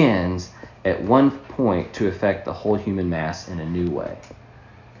begins at one point to affect the whole human mass in a new way.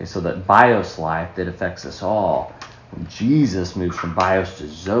 Okay, so that bios life that affects us all, when Jesus moves from bios to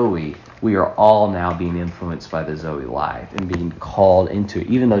Zoe, we are all now being influenced by the Zoe life and being called into it.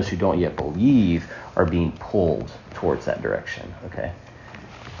 Even those who don't yet believe are being pulled towards that direction. Okay,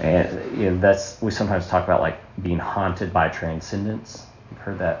 and we sometimes talk about like being haunted by transcendence. You've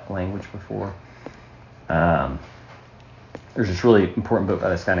heard that language before. There's this really important book by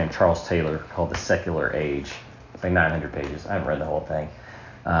this guy named Charles Taylor called The Secular Age. It's like 900 pages. I haven't read the whole thing.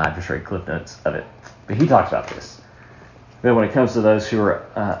 I just read clip notes of it. But he talks about this. But when it comes to those who are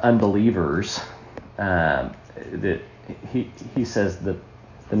unbelievers, that he says that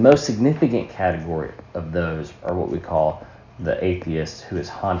the most significant category of those are what we call the atheist who is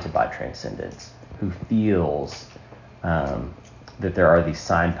haunted by transcendence, who feels that there are these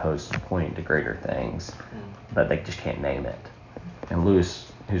signposts pointing to greater things, but they just can't name it. And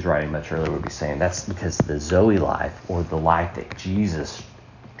Lewis, who's writing much earlier, would be saying that's because the Zoe life, or the life that Jesus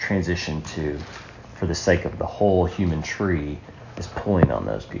transitioned to for the sake of the whole human tree, is pulling on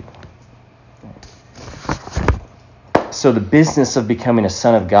those people. So the business of becoming a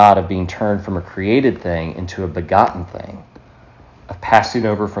son of God, of being turned from a created thing into a begotten thing, of passing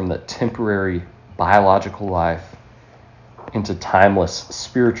over from the temporary biological life into timeless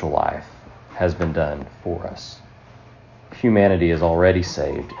spiritual life, has been done for us. Humanity is already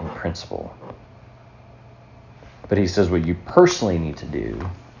saved in principle. But he says what you personally need to do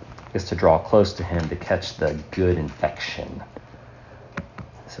is to draw close to him to catch the good infection.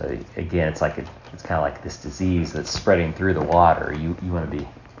 So again, it's kind of like this disease that's spreading through the water. You want to be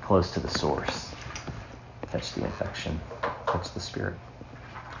close to the source. Catch the infection. Catch the spirit.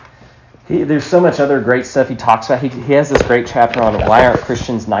 There's so much other great stuff he talks about. He has this great chapter on why aren't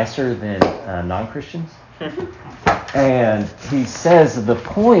Christians nicer than non-Christians? And he says the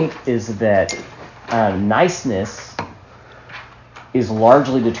point is that niceness is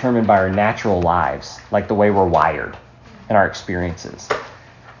largely determined by our natural lives, like the way we're wired and our experiences.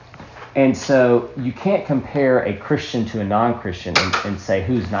 And so you can't compare a Christian to a non-Christian and say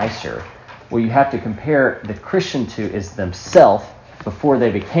who's nicer. What you have to compare the Christian to is themselves before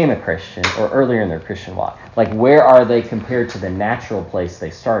they became a Christian or earlier in their Christian walk. Like, where are they compared to the natural place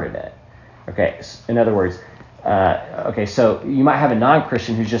they started at? Okay, in other words, so you might have a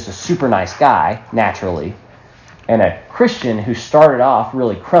non-Christian who's just a super nice guy, naturally, and a Christian who started off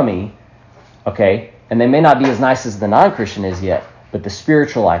really crummy, okay, and they may not be as nice as the non-Christian is yet, but the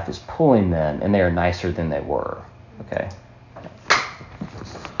spiritual life is pulling them, and they are nicer than they were, okay?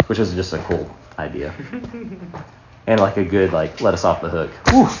 Which is just a cool idea. And like a good, let us off the hook.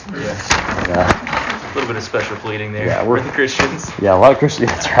 Whew. Yeah. A little bit of special pleading there. Yeah, we're the Christians. Yeah, a lot of Christians,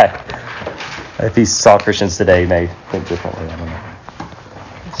 that's right. If he saw Christians today, he may think differently. I don't know.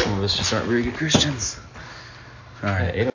 Some of us just aren't very good Christians. All right.